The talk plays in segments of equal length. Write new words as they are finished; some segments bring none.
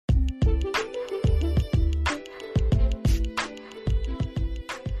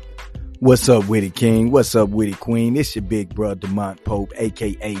What's up with it, King? What's up with it, Queen? It's your big bro, Demont Pope,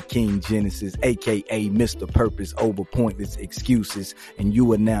 a.k.a. King Genesis, a.k.a. Mr. Purpose over pointless excuses, and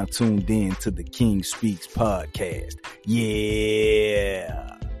you are now tuned in to the King Speaks podcast. Yeah.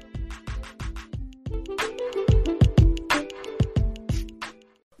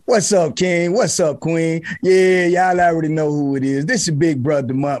 What's up, King? What's up, Queen? Yeah, y'all already know who it is. This is your big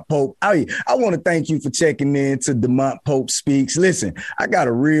brother, Demont Pope. I want to thank you for checking in to Demont Pope Speaks. Listen, I got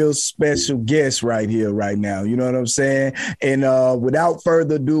a real special guest right here, right now. You know what I'm saying? And without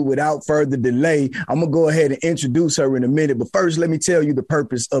further ado, without further delay, I'm going to go ahead and introduce her in a minute. But first, let me tell you the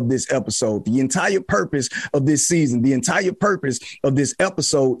purpose of this episode. The entire purpose of this season, the entire purpose of this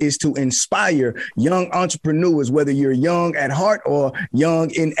episode is to inspire young entrepreneurs, whether you're young at heart or young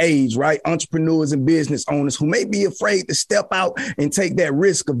in age, right? Entrepreneurs and business owners who may be afraid to step out and take that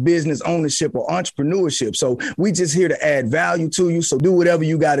risk of business ownership or entrepreneurship. So we just here to add value to you. So do whatever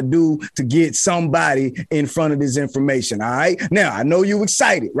you got to do to get somebody in front of this information. All right. Now, I know you're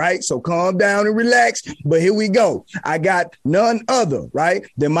excited, right? So calm down and relax. But here we go. I got none other, right,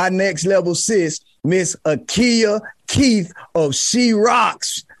 than my next level sis, Miss Akia Keith of She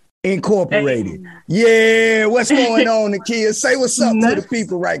Rocks Incorporated. Yeah, what's going on, Akia? Say what's up to the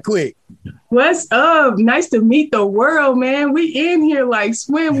people right quick. What's up? Nice to meet the world, man. We in here like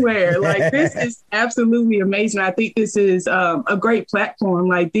swimwear. Like, this is absolutely amazing. I think this is a great platform.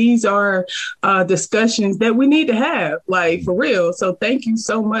 Like, these are discussions that we need to have, like, for real. So thank you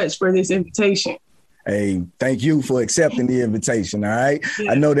so much for this invitation. Hey, thank you for accepting the invitation, all right?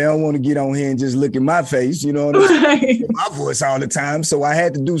 Yeah. I know they don't want to get on here and just look at my face, you know what I'm saying? My voice all the time, so I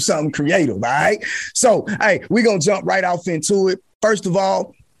had to do something creative, all right? So, hey, we're going to jump right off into it. First of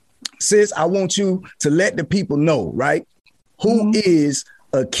all, sis, I want you to let the people know, right? Who is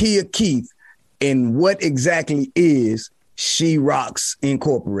Akia Keith and what exactly is She Rocks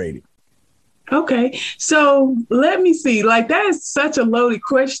Incorporated? Okay, so let me see. Like, that is such a loaded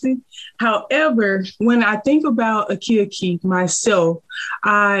question. However, when I think about Akia Keith myself,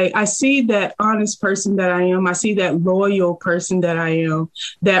 I see that honest person that I am. I see that loyal person that I am,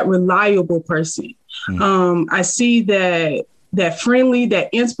 that reliable person. I see that friendly, that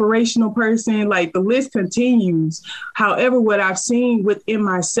inspirational person. Like, the list continues. However, what I've seen within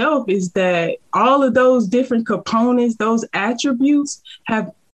myself is that all of those different components, those attributes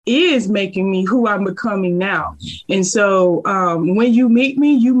is making me who I'm becoming now. And so when you meet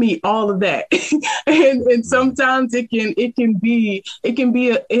me, you meet all of that. and sometimes it can be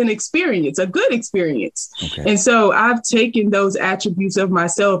an experience, a good experience. Okay. And so I've taken those attributes of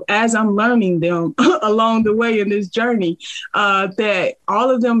myself as I'm learning them along the way in this journey, that all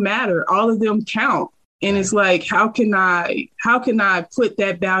of them matter, all of them count. And it's like, how can I put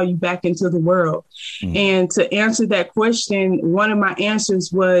that value back into the world? And to answer that question, one of my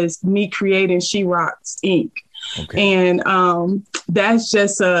answers was me creating She Rocks Inc. Okay. And that's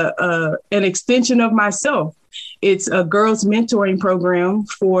just an extension of myself. It's a girls mentoring program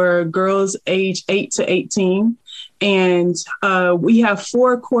for girls age 8 to 18. And we have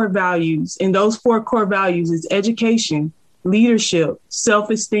 4 core values. And those 4 core values is education, leadership,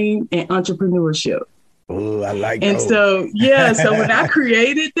 self-esteem, and entrepreneurship. Oh, I like that. And so, so when I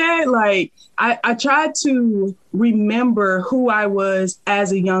created that, like, I tried to remember who I was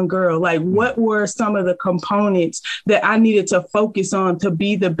as a young girl. Like, what were some of the components that I needed to focus on to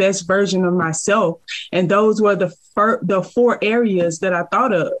be the best version of myself? And those were the 4 areas that I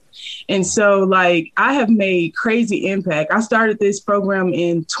thought of. And so, like, I have made crazy impact. I started this program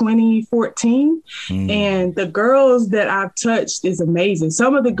in 2014, and the girls that I've touched is amazing.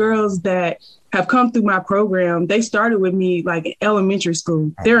 Some of the girls that have come through my program, they started with me like in elementary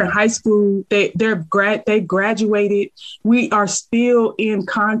school. They're in high school. They graduated. We are still in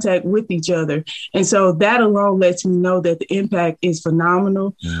contact with each other. And so that alone lets me know that the impact is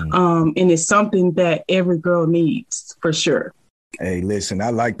phenomenal. And it's something that every girl needs for sure. Hey, listen, I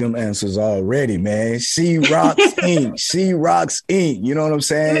like them answers already, man. She Rocks Inc. She Rocks Inc. You know what I'm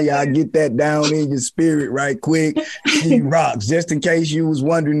saying? Y'all get that down in your spirit right quick. She Rocks. Just in case you was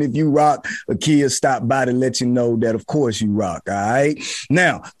wondering if you rock, Akia stopped by to let you know that, of course, you rock. All right.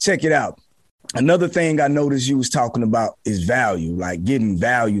 Now, check it out. Another thing I noticed you was talking about is value, like getting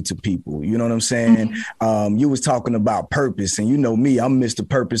value to people. You know what I'm saying? You was talking about purpose, and you know me, I'm Mr.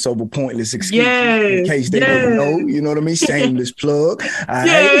 Purpose over pointless excuses. In case they don't know, you know what I mean? Shameless plug. All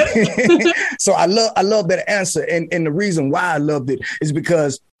right? So I love that answer, and the reason why I loved it is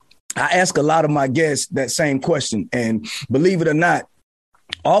because I ask a lot of my guests that same question, and believe it or not,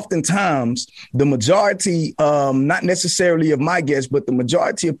 oftentimes the majority, not necessarily of my guests, but the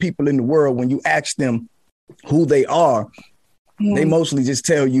majority of people in the world, when you ask them who they are, they mostly just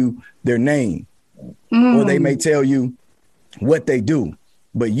tell you their name, or they may tell you what they do.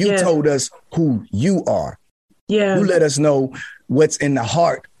 But you told us who you are. Yeah. You let us know what's in the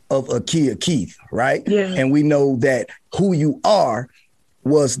heart of Akia Keith, right? Yeah. And we know that who you are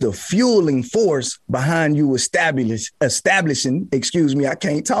was the fueling force behind you establishing, excuse me, I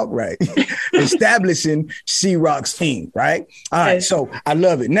can't talk right, establishing She-Rocks Inc., right? All right, so I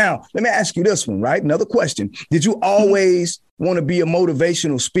love it. Now, let me ask you this one, right? Another question. Did you always want to be a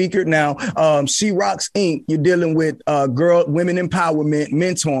motivational speaker? Now, She-Rocks Inc., you're dealing with women empowerment,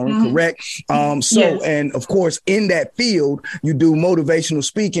 mentoring, correct? And of course, in that field, you do motivational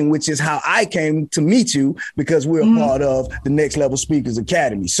speaking, which is how I came to meet you, because we're a part of the Next Level Speakers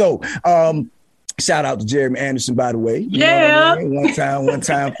Academy. So, shout out to Jeremy Anderson, by the way. You know what I mean? One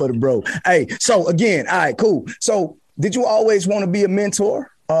time for the bro. Hey, so again, all right, cool. So did you always want to be a mentor?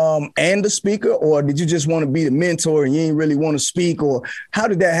 And the speaker, or did you just want to be the mentor and you didn't really want to speak, or how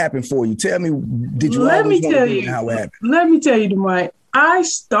did that happen for you? Tell me, did you always want to be how it happened? Let me tell you, Demont, I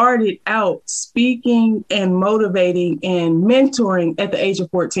started out speaking and motivating and mentoring at the age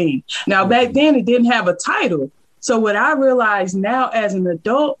of 14. Now, back then it didn't have a title. So what I realized now as an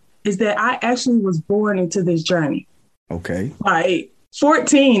adult is that I actually was born into this journey. Okay. Like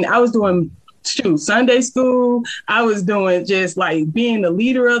 14, I was doing Sunday school. I was doing just like being the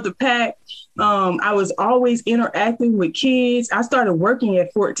leader of the pack. I was always interacting with kids. I started working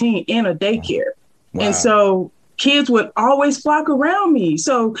at 14 in a daycare. Wow. And so kids would always flock around me.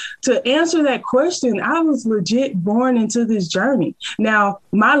 So to answer that question, I was legit born into this journey. Now,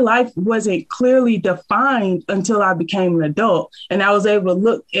 my life wasn't clearly defined until I became an adult. And I was able to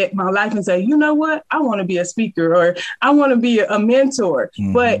look at my life and say, you know what? I want to be a speaker, or I want to be a mentor.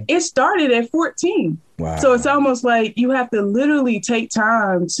 But it started at 14. Wow. So it's almost like you have to literally take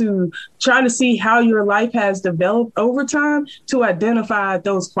time to try to see how your life has developed over time to identify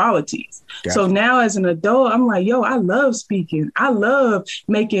those qualities. Gotcha. So now as an adult, I'm like, I love speaking. I love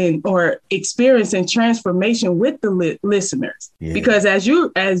making or experiencing transformation with the listeners, because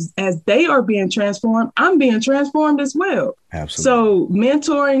as they are being transformed, I'm being transformed as well. Absolutely. So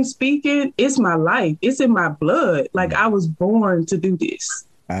mentoring, speaking, it's my life. It's in my blood. Like I was born to do this.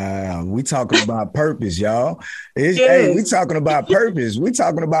 We talking about purpose, y'all. Hey, we talking about purpose. We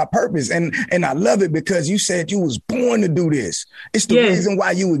talking about purpose. And I love it because you said you was born to do this. It's the reason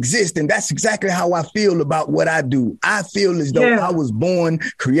why you exist. And that's exactly how I feel about what I do. I feel as though I was born,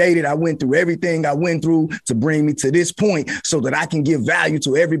 created. I went through everything I went through to bring me to this point so that I can give value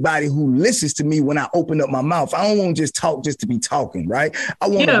to everybody who listens to me when I open up my mouth. I don't want to just talk just to be talking, right? I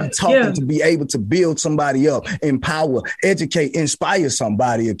want to be talking to be able to build somebody up, empower, educate, inspire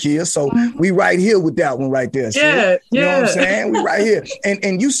somebody. Akia. So we right here with that one right there. You know what I'm saying? We right here.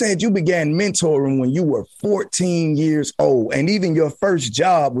 And you said you began mentoring when you were 14 years old. And even your first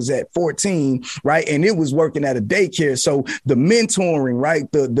job was at 14, right? And it was working at a daycare. So the mentoring,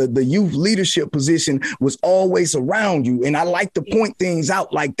 right? The youth leadership position was always around you. And I like to point things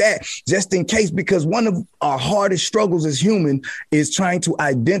out like that, just in case, because one of our hardest struggles as human is trying to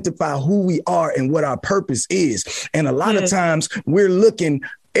identify who we are and what our purpose is. And a lot of times we're looking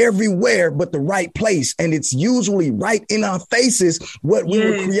everywhere but the right place. And it's usually right in our faces what we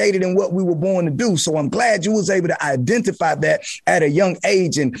were created and what we were born to do. So I'm glad you was able to identify that at a young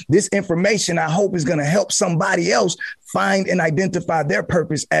age. And this information, I hope, is going to help somebody else find and identify their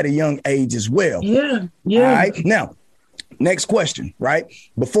purpose at a young age as well. All right. Now, next question, right?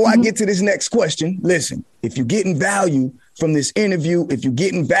 Before I get to this next question, listen, if you're getting value from this interview, if you're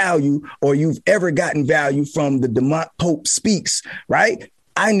getting value or you've ever gotten value from the DeMont Pope Speaks, right?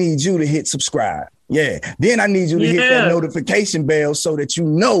 I need you to hit subscribe. Then I need you to hit that notification bell so that you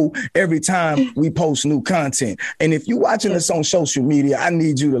know every time we post new content. And if you're watching us on social media, I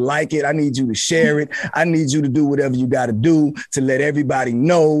need you to like it. I need you to share it. I need you to do whatever you got to do to let everybody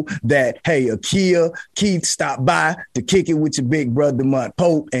know that, hey, Akia Keith stopped by to kick it with your big brother, DeMont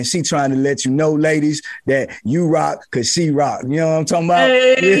Pope. And she trying to let you know, ladies, that you rock because she rock. You know what I'm talking about?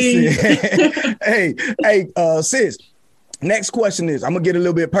 Hey, sis. Next question is, I'm going to get a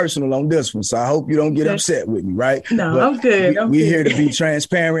little bit personal on this one, so I hope you don't get upset with me, right? No, but I'm good. We're here to be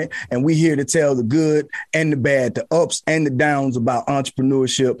transparent, and we're here to tell the good and the bad, the ups and the downs about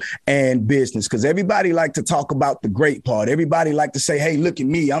entrepreneurship and business, because everybody like to talk about the great part. Everybody like to say, hey, look at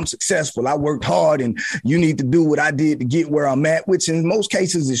me. I'm successful. I worked hard, and you need to do what I did to get where I'm at, which in most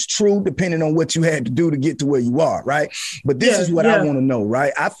cases is true, depending on what you had to do to get to where you are, right? But this is what I want to know,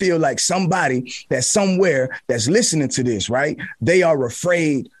 right? I feel like somebody that's somewhere that's listening to this, right? They are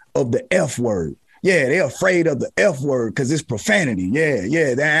afraid of the F word, Yeah, they're afraid of the F word because it's profanity.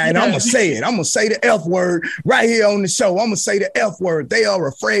 Yeah. And I'm going to say it. I'm going to say the F word right here on the show. I'm going to say the F word. They are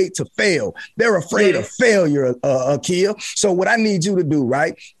afraid to fail. They're afraid of failure, Akia. So what I need you to do,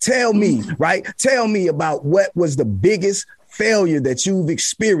 right? Tell me about what was the biggest failure that you've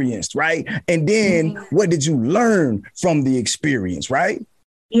experienced, right? And then what did you learn from the experience, right?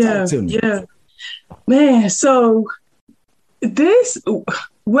 Yeah. Man, so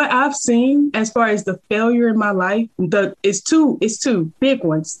what I've seen as far as the failure in my life, it's two big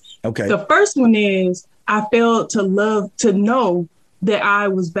ones. Okay. The first one is I failed to know that I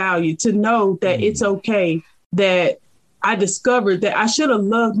was valued, to know that it's okay, that I discovered that I should have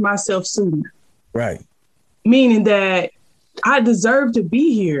loved myself sooner. Right. Meaning that I deserve to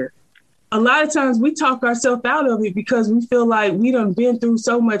be here. A lot of times we talk ourselves out of it because we feel like we done been through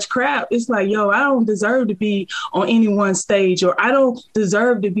so much crap. It's like, I don't deserve to be on anyone's stage, or I don't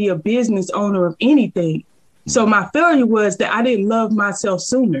deserve to be a business owner of anything. So my failure was that I didn't love myself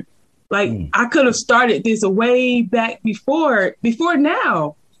sooner. Like I could have started this way back before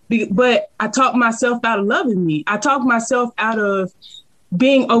now, but I talked myself out of loving me. I talked myself out of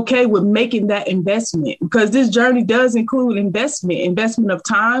being okay with making that investment, because this journey does include investment of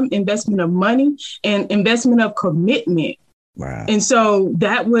time, investment of money, and investment of commitment. Wow. And so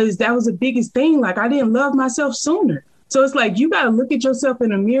that was the biggest thing. Like I didn't love myself sooner. So it's like, you got to look at yourself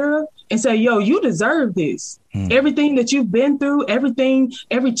in a mirror and say, you deserve this. Everything that you've been through, every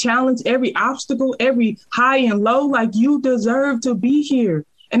challenge, every obstacle, every high and low, like you deserve to be here.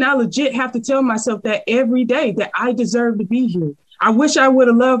 And I legit have to tell myself that every day, that I deserve to be here. I wish I would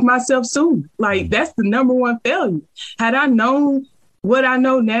have loved myself sooner. Like that's the number one failure. Had I known what I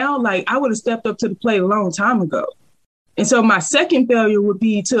know now, like I would have stepped up to the plate a long time ago. And so my second failure would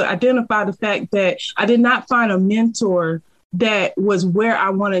be to identify the fact that I did not find a mentor that was where I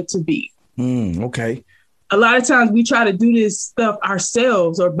wanted to be. Okay. A lot of times we try to do this stuff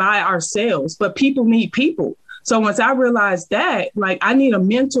ourselves or by ourselves, but people need people. So once I realized that, like, I need a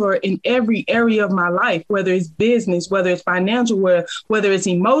mentor in every area of my life, whether it's business, whether it's financial, whether it's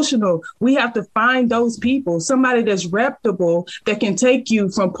emotional, we have to find those people, somebody that's reputable, that can take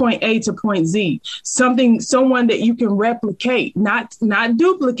you from point A to point Z, someone that you can replicate, not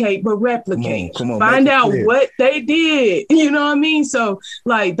duplicate, but replicate. Come on, find out what they did. You know what I mean? So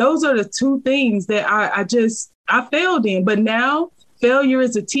like, those are the two things that I failed in, but now failure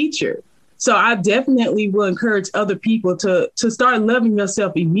is a teacher. So I definitely will encourage other people to start loving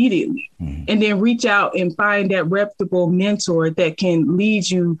yourself immediately, and then reach out and find that reputable mentor that can lead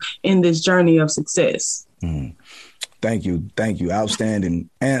you in this journey of success. Thank you. Outstanding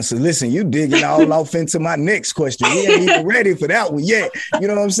answer. Listen, you digging all off into my next question. We ain't even ready for that one yet. You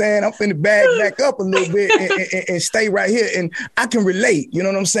know what I'm saying? I'm finna back up a little bit and stay right here. And I can relate. You know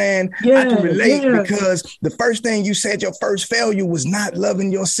what I'm saying? I can relate because the first thing you said, your first failure was not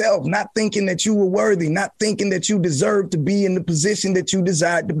loving yourself, not thinking that you were worthy, not thinking that you deserved to be in the position that you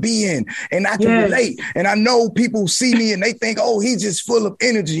desired to be in. And I can relate. And I know people see me and they think, oh, he's just full of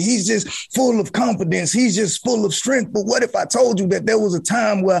energy. He's just full of confidence. He's just full of strength. But what if I told you that there was a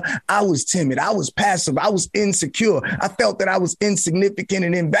time where I was timid, I was passive, I was insecure, I felt that I was insignificant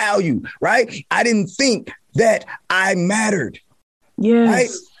and in value, right? I didn't think that I mattered. Yes. Right?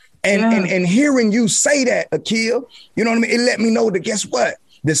 And hearing you say that, Akia, you know what I mean? It let me know that, guess what?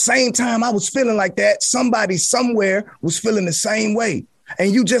 The same time I was feeling like that, somebody somewhere was feeling the same way.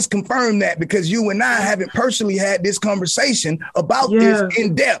 And you just confirmed that, because you and I haven't personally had this conversation about this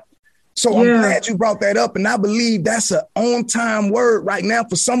in depth. So I'm glad you brought that up. And I believe that's an on-time word right now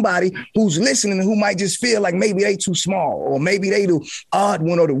for somebody who's listening and who might just feel like maybe they too small, or maybe they the odd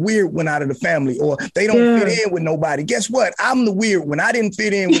one or the weird one out of the family, or they don't fit in with nobody. Guess what? I'm the weird one. I didn't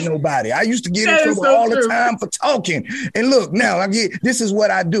fit in with nobody. I used to get in trouble all the time for talking. And look, now this is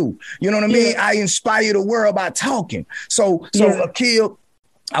what I do. You know what I mean? I inspire the world by talking. So Akia,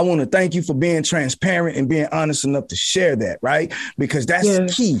 I want to thank you for being transparent and being honest enough to share that, right? Because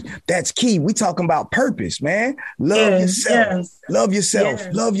that's key. That's key. We talking about purpose, man. Love yourself. Love yourself.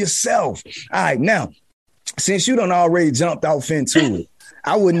 Love yourself. All right. Now, since you done already jumped off into it,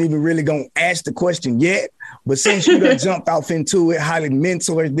 I wasn't even really going to ask the question yet. But since you done jumped off into it, how to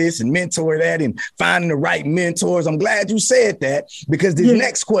mentor this and mentor that and finding the right mentors, I'm glad you said that, because this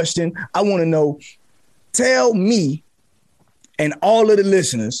next question, I want to know, tell me and all of the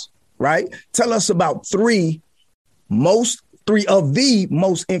listeners, right? Tell us about three of the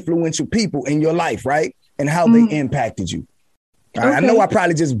most influential people in your life, right? And how they impacted you. Okay. I know I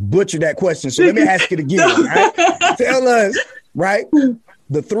probably just butchered that question, so let me ask it again. Right? Tell us, right,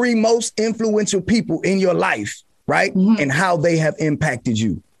 the three most influential people in your life, right? And how they have impacted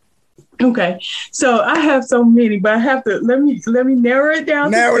you. Okay, so I have so many, but I have to let me narrow it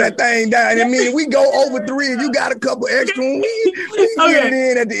down. Narrow that thing down. I mean, we go over 3. If you got a couple extra, we can get it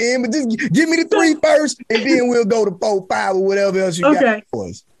in at the end. But just give me the 3 first, and then we'll go to 4, 5, or whatever else you got for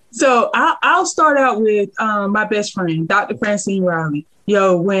us. So I'll start out with my best friend, Dr. Francine Riley.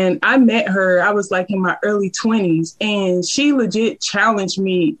 When I met her, I was like in my early 20s, and she legit challenged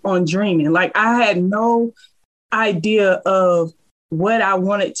me on dreaming. Like, I had no idea of what I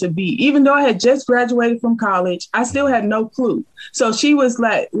wanted to be. Even though I had just graduated from college, I still had no clue. So she was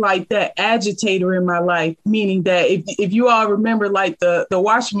like that agitator in my life, meaning that if you all remember, like the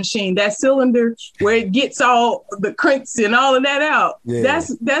washing machine, that cylinder where it gets all the cranks and all of that out,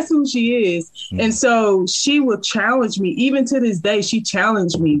 that's who she is. And so she would challenge me. Even to this day, she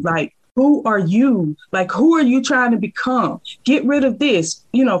challenged me, like, who are you? Like, who are you trying to become? Get rid of this,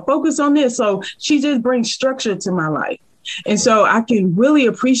 focus on this. So she just brings structure to my life. And so I can really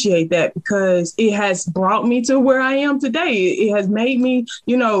appreciate that, because it has brought me to where I am today. It has made me,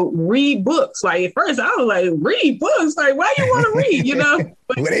 read books. Like, at first I was like, read books? Like, why you want to read,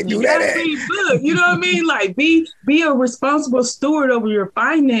 But where they do that at? Read books, you know what I mean? Like, be a responsible steward over your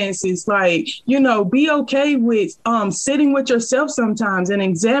finances. Like, be okay with sitting with yourself sometimes and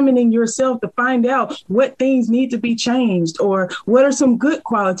examining yourself to find out what things need to be changed, or what are some good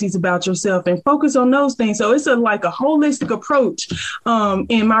qualities about yourself, and focus on those things. So it's like a holistic approach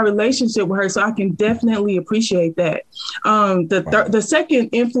in my relationship with her. So I can definitely appreciate that. The second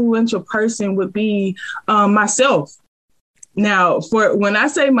influential person would be myself. Now, for when I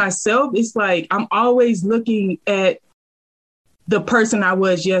say myself, it's like I'm always looking at the person I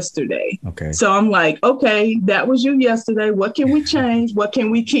was yesterday. Okay. So I'm like, okay, that was you yesterday. What can we change? What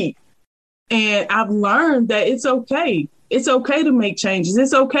can we keep? And I've learned that it's okay. It's okay to make changes.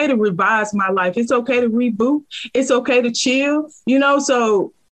 It's okay to revise my life. It's okay to reboot. It's okay to chill.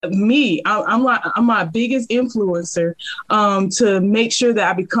 So me, I'm my biggest influencer to make sure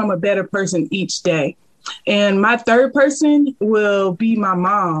that I become a better person each day. And my third person will be my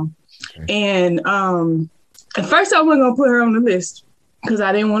mom. Okay. And at first I wasn't gonna put her on the list because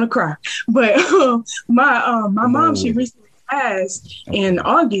I didn't want to cry. But my mom, she recently passed in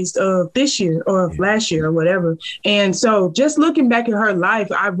August of this year or last year or whatever. And so just looking back at her life,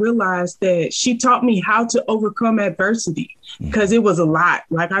 I realized that she taught me how to overcome adversity, because it was a lot.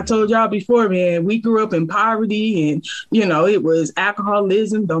 Like I told y'all before, man, we grew up in poverty, and, it was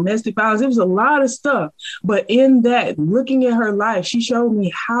alcoholism, domestic violence. It was a lot of stuff. But in that, looking at her life, she showed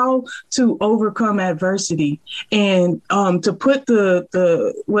me how to overcome adversity, and to put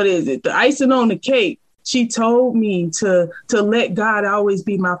the icing on the cake. She told me to let God always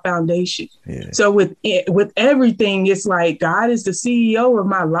be my foundation. Yeah. So with everything, it's like God is the CEO of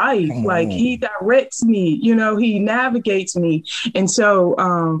my life. Like he directs me, he navigates me. And so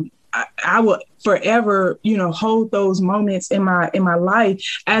I will forever, hold those moments in my life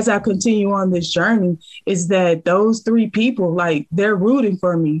as I continue on this journey, is that those 3 people, like, they're rooting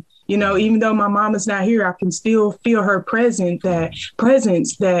for me. Even though my mom is not here, I can still feel her presence that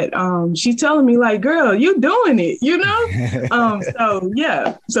she's telling me, like, girl, you doing it,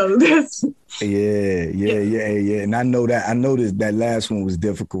 So that's. Yeah. And I know that last one was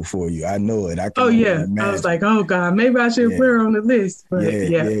difficult for you. I know it. I was like, oh God, maybe I should put her on the list.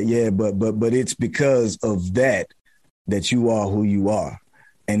 But, But it's because of that you are who you are.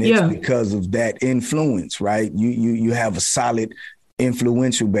 And it's because of that influence, right? You have a solid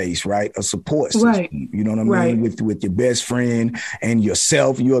influential base, right? A support system. Right. You know what I mean? With your best friend and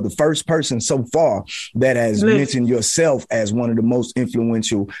yourself. You're the first person so far that has mentioned yourself as one of the most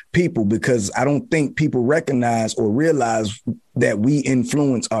influential people, because I don't think people recognize or realize that we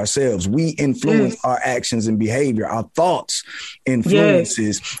influence ourselves. We influence our actions and behavior. Our thoughts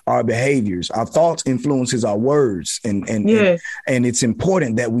influences our behaviors. Our thoughts influences our words. And it's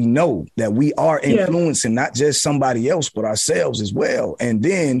important that we know that we are influencing not just somebody else, but ourselves as well. And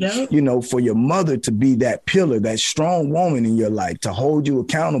then, for your mother to be that pillar, that strong woman in your life, to hold you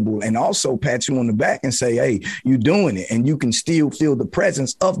accountable and also pat you on the back and say, hey, you're doing it. And you can still feel the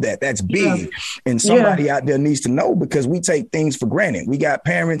presence of that. That's big. And somebody out there needs to know, because we take things for granted. We got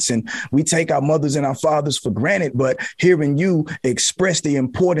parents and we take our mothers and our fathers for granted, but hearing you express the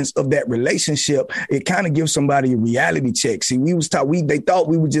importance of that relationship, it kind of gives somebody a reality check. See, they thought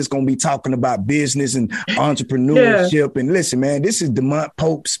we were just going to be talking about business and entrepreneurship. And listen, man, this is DeMont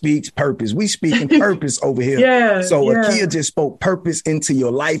Pope Speaks Purpose. We speaking purpose over here. Akia just spoke purpose into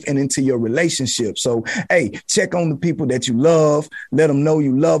your life and into your relationship. So, hey, check on the people that you love. Let them know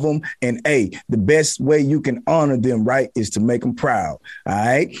you love them. And hey, the best way you can honor them, right, is to make them proud. All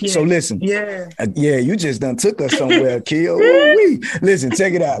right. Yeah. So listen. You just done took us somewhere, Akia. Listen,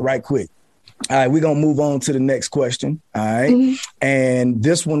 check it out right quick. All right, we're gonna move on to the next question. All right. And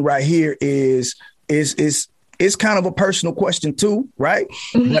this one right here is kind of a personal question too, right?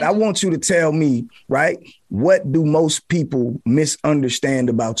 But I want you to tell me, right, what do most people misunderstand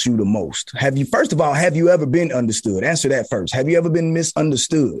about you the most? First of all, have you ever been understood? Answer that first. Have you ever been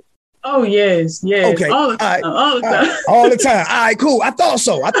misunderstood? Oh, yes. Okay. All the time. All the time. All the time. All right, cool. I thought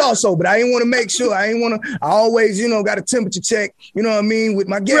so, but I didn't want to make sure. I always, got a temperature check, you know what I mean, with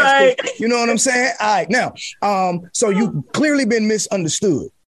my guests. Right. You know what I'm saying? All right. Now, so you've clearly been misunderstood.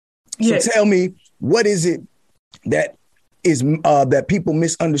 So tell me, what is it that people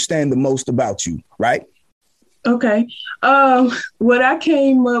misunderstand the most about you, right? Okay. What I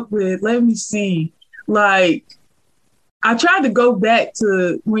came up with, let me see, I tried to go back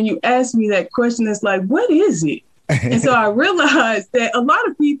to when you asked me that question. It's like, what is it? And so I realized that a lot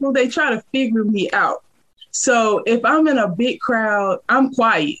of people, they try to figure me out. So if I'm in a big crowd, I'm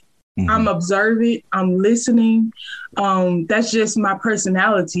quiet. I'm observant. I'm listening. That's just my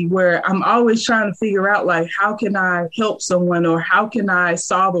personality, where I'm always trying to figure out, how can I help someone, or how can I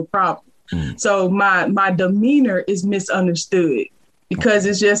solve a problem? So my demeanor is misunderstood, because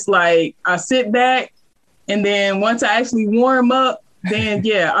it's just I sit back, and then once I actually warm up, then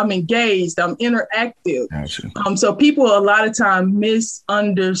I'm engaged, I'm interactive. Gotcha. So people a lot of times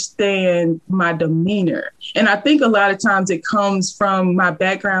misunderstand my demeanor. And I think a lot of times it comes from my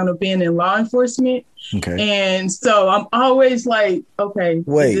background of being in law enforcement. Okay. And so I'm always okay.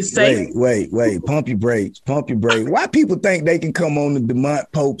 Wait. Pump your brakes. Why people think they can come on the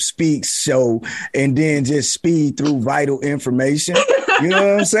DeMont Pope Speaks show and then just speed through vital information? You know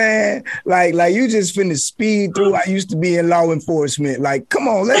what I'm saying? Like you just finna speed through. I used to be in law enforcement. Come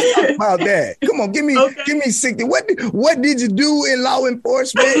on, let's talk about that. Come on, give me 60. What did you do in law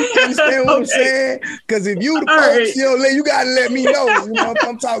enforcement? You understand what I'm saying? Because if you the folks, you gotta let me know. If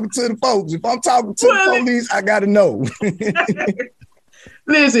I'm talking to the folks. If I'm talking to the police, I gotta know.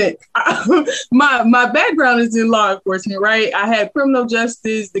 Listen, my background is in law enforcement, right? I had criminal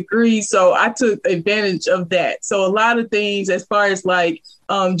justice degree, so I took advantage of that. So a lot of things as far as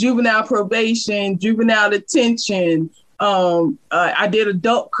juvenile probation, juvenile detention, I did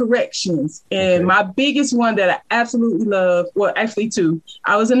adult corrections. And my biggest one that I absolutely love, well, actually two,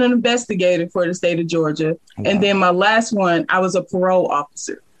 I was an investigator for the state of Georgia. Wow. And then my last one, I was a parole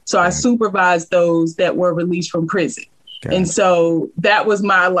officer. So I supervised those that were released from prison. And so that was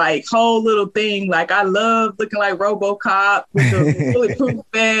my whole little thing. I love looking like RoboCop with the bulletproof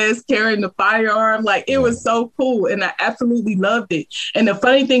vest, carrying the firearm. It was so cool. And I absolutely loved it. And the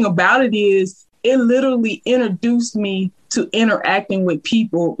funny thing about it is it literally introduced me to interacting with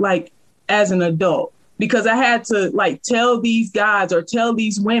people as an adult. Because I had to tell these guys or tell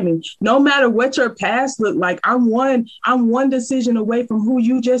these women, no matter what your past looked like, I'm one decision away from who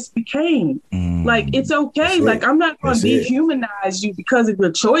you just became. It's okay. I'm not going to dehumanize you because of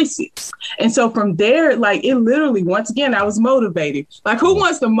your choices. And so from there, it literally, once again, I was motivated. Who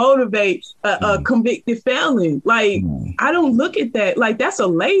wants to motivate a convicted felon? I don't look at that. That's a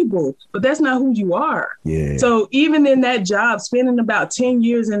label, but that's not who you are. Yeah. So even in that job, spending about 10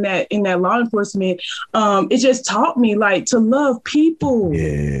 years in that law enforcement, it just taught me to love people.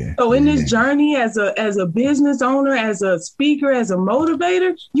 Yeah. So in this journey as a business owner, as a speaker, as a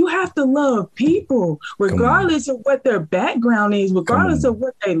motivator, you have to love people, regardless of what their background is, regardless of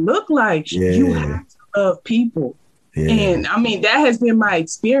what they look like. Yeah. You have to love people. Yeah. And I mean, that has been my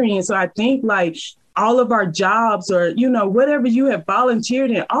experience. So I think all of our jobs or, whatever you have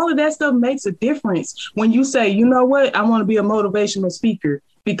volunteered in, all of that stuff makes a difference when you say, you know what, I want to be a motivational speaker.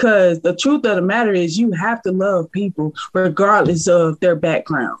 Because the truth of the matter is you have to love people regardless of their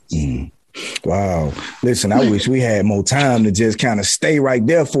backgrounds. Wow. Listen, I wish we had more time to just kind of stay right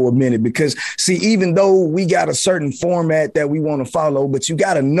there for a minute, because see, even though we got a certain format that we want to follow, but you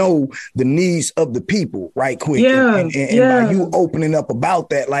got to know the needs of the people right quick. Yeah. And by you opening up about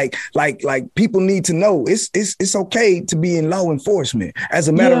that, like people need to know it's okay to be in law enforcement. As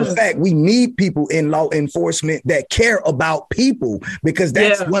a matter of fact, we need people in law enforcement that care about people, because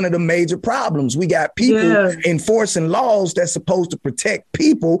that's one of the major problems. We got people enforcing laws that's supposed to protect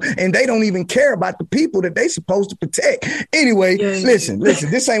people, and they don't even care about the people that they supposed to protect. Anyway, listen,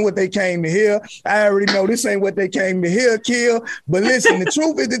 this ain't what they came to hear. I already know this ain't what they came to hear, Kill. But listen, the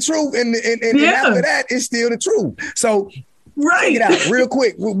truth is the truth. And after that, it's still the truth. So Right. Check it out real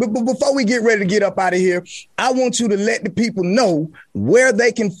quick. Before we get ready to get up out of here, I want you to let the people know where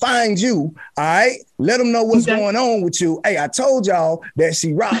they can find you. All right. Let them know what's going on with you. Hey, I told y'all that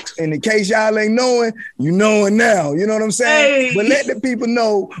she rocks. And in case y'all ain't knowing, you knowing now. You know what I'm saying? Hey. But let the people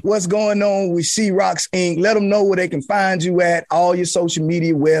know what's going on with She Rocks Inc. Let them know where they can find you at, all your social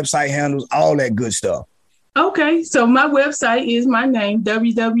media, website handles, all that good stuff. Okay, so my website is my name,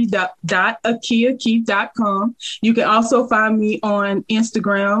 www.akiakeith.com. You can also find me on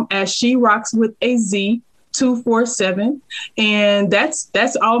Instagram as She Rocks with a Z 247, and that's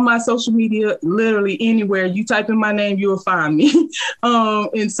all my social media. Literally anywhere you type in my name, you will find me.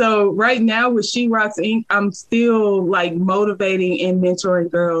 And so right now with She Rocks Inc., I'm still like motivating and mentoring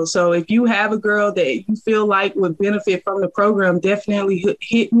girls. So if you have a girl that you feel like would benefit from the program, definitely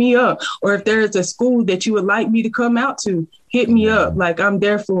hit me up. Or if there's a school that you would like me to come out to, hit me up. Like, I'm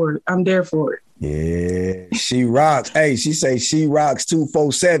there for it. I'm there for it. Yeah, she rocks. Hey, she say she rocks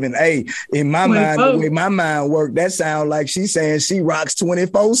 247. Hey, in my mind, the way my mind worked, that sounds like she's saying she rocks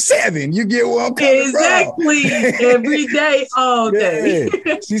 24/7. You get what I'm coming from? Exactly. Every day, all day.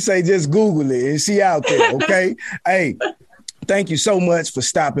 She say just Google it and she out there. Okay. Hey. Thank you so much for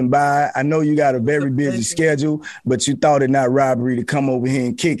stopping by. I know you got a very busy schedule, but you thought it not robbery to come over here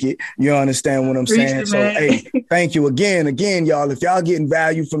and kick it. You understand what I'm saying? So, hey, thank you again, y'all. If y'all getting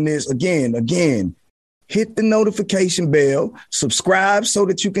value from this, again, hit the notification bell, subscribe so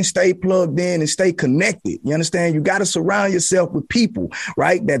that you can stay plugged in and stay connected. You understand? You got to surround yourself with people,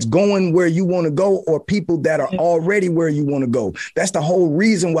 right? That's going where you want to go, or people that are already where you want to go. That's the whole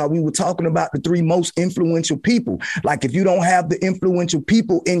reason why we were talking about the 3 most influential people. Like, if you don't have the influential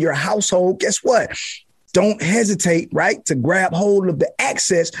people in your household, guess what? Don't hesitate, right, to grab hold of the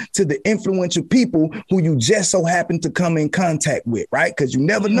access to the influential people who you just so happen to come in contact with, right? Because you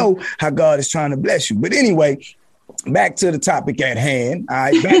never know how God is trying to bless you. But anyway, back to the topic at hand. All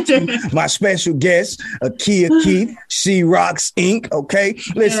right, back to my special guest, Akia Keith, She Rocks Inc. Okay,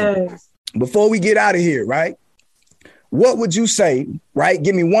 listen, before we get out of here, right? What would you say, right?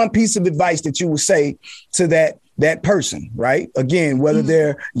 Give me one piece of advice that you would say to that person, right? Again, whether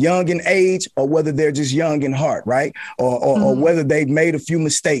they're young in age or whether they're just young in heart, right? Or whether they've made a few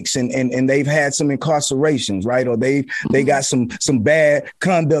mistakes and they've had some incarcerations, right? Or they got some bad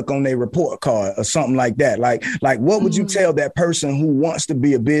conduct on their report card or something like that. Like what would you tell that person who wants to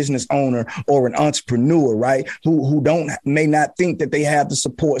be a business owner or an entrepreneur, right? Who may not think that they have the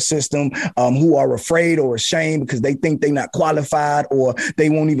support system, who are afraid or ashamed because they think they're not qualified, or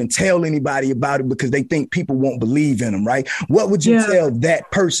they won't even tell anybody about it because they think people won't believe in them, right? What would you tell that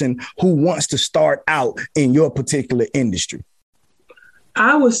person who wants to start out in your particular industry?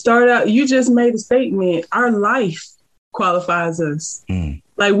 I would start out, you just made a statement. Our life qualifies us.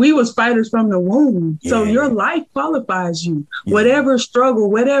 Like, we was fighters from the womb. So your life qualifies you. Whatever struggle,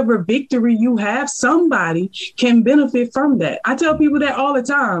 whatever victory you have, somebody can benefit from that. I tell people that all the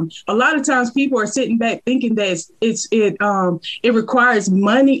time. A lot of times people are sitting back thinking that it requires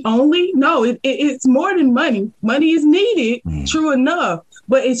money only. No, it's more than money. Money is needed, true enough,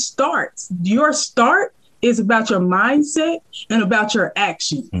 but it starts. Your start is about your mindset and about your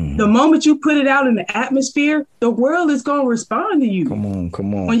action. The moment you put it out in the atmosphere, the world is going to respond to you. Come on.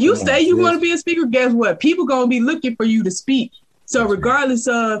 When you say you want to be a speaker, guess what? People going to be looking for you to speak. So regardless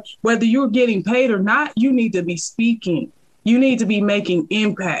of whether you're getting paid or not, you need to be speaking. You need to be making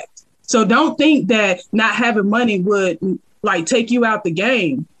impact. So don't think that not having money would like take you out the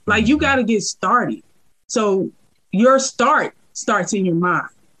game. Like, you got to get started. So your start starts in your mind.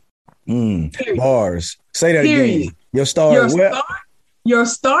 Bars. Say that again. Your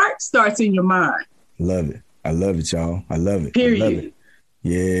start starts in your mind. Love it. I love it, y'all. I love it. Period. I love it.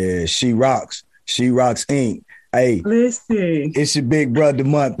 Yeah, She Rocks. She Rocks Inc. Hey, listen, it's your big brother,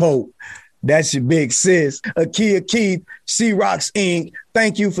 Mont Pope. That's your big sis, Akia Keith, She Rocks Inc.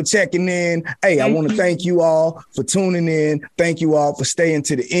 Thank you for checking in. Hey, I want to thank you all for tuning in. Thank you all for staying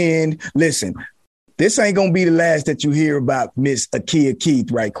to the end. Listen, this ain't going to be the last that you hear about Miss Akia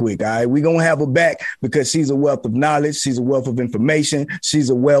Keith right quick, all right? We're going to have her back because she's a wealth of knowledge. She's a wealth of information. She's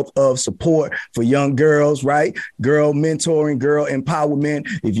a wealth of support for young girls, right? Girl mentoring, girl empowerment.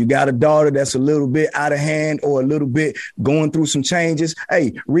 If you got a daughter that's a little bit out of hand or a little bit going through some changes,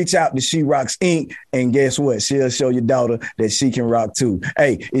 hey, reach out to She Rocks Inc. And guess what? She'll show your daughter that she can rock too.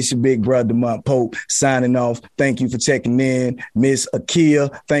 Hey, it's your big brother, Mont Pope, signing off. Thank you for checking in. Miss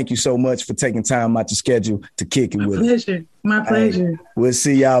Akia, thank you so much for taking time out your schedule to kick it with us. My pleasure. Hey, we'll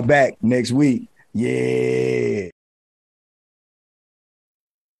see y'all back next week. Yeah.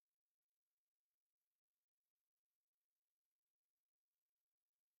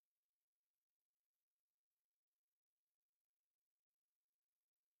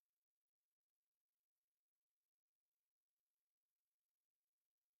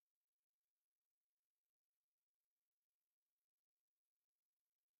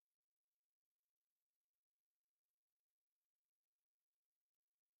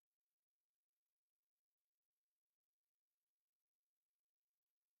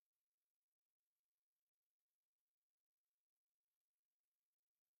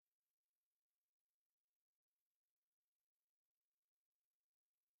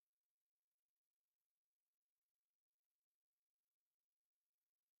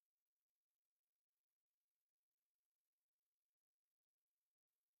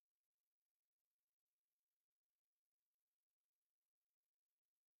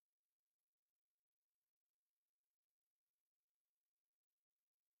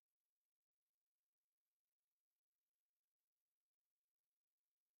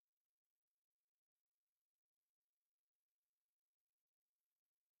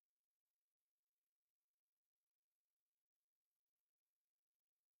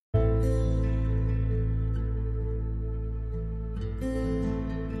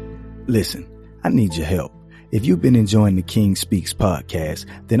 Listen, I need your help. If you've been enjoying the King Speaks podcast,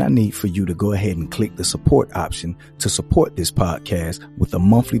 then I need for you to go ahead and click the support option to support this podcast with a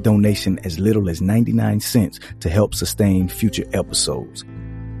monthly donation as little as 99 cents to help sustain future episodes.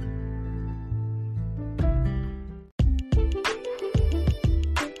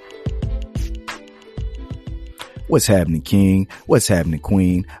 What's happening, King? What's happening,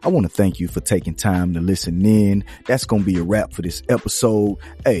 Queen? I want to thank you for taking time to listen in. That's going to be a wrap for this episode.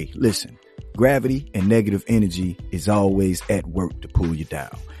 Hey, listen. Gravity and negative energy is always at work to pull you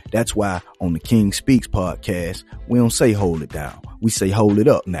down. That's why on the King Speaks podcast, we don't say hold it down. We say hold it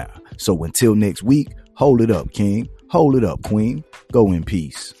up now. So until next week, hold it up, King. Hold it up, Queen. Go in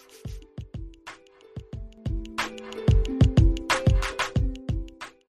peace.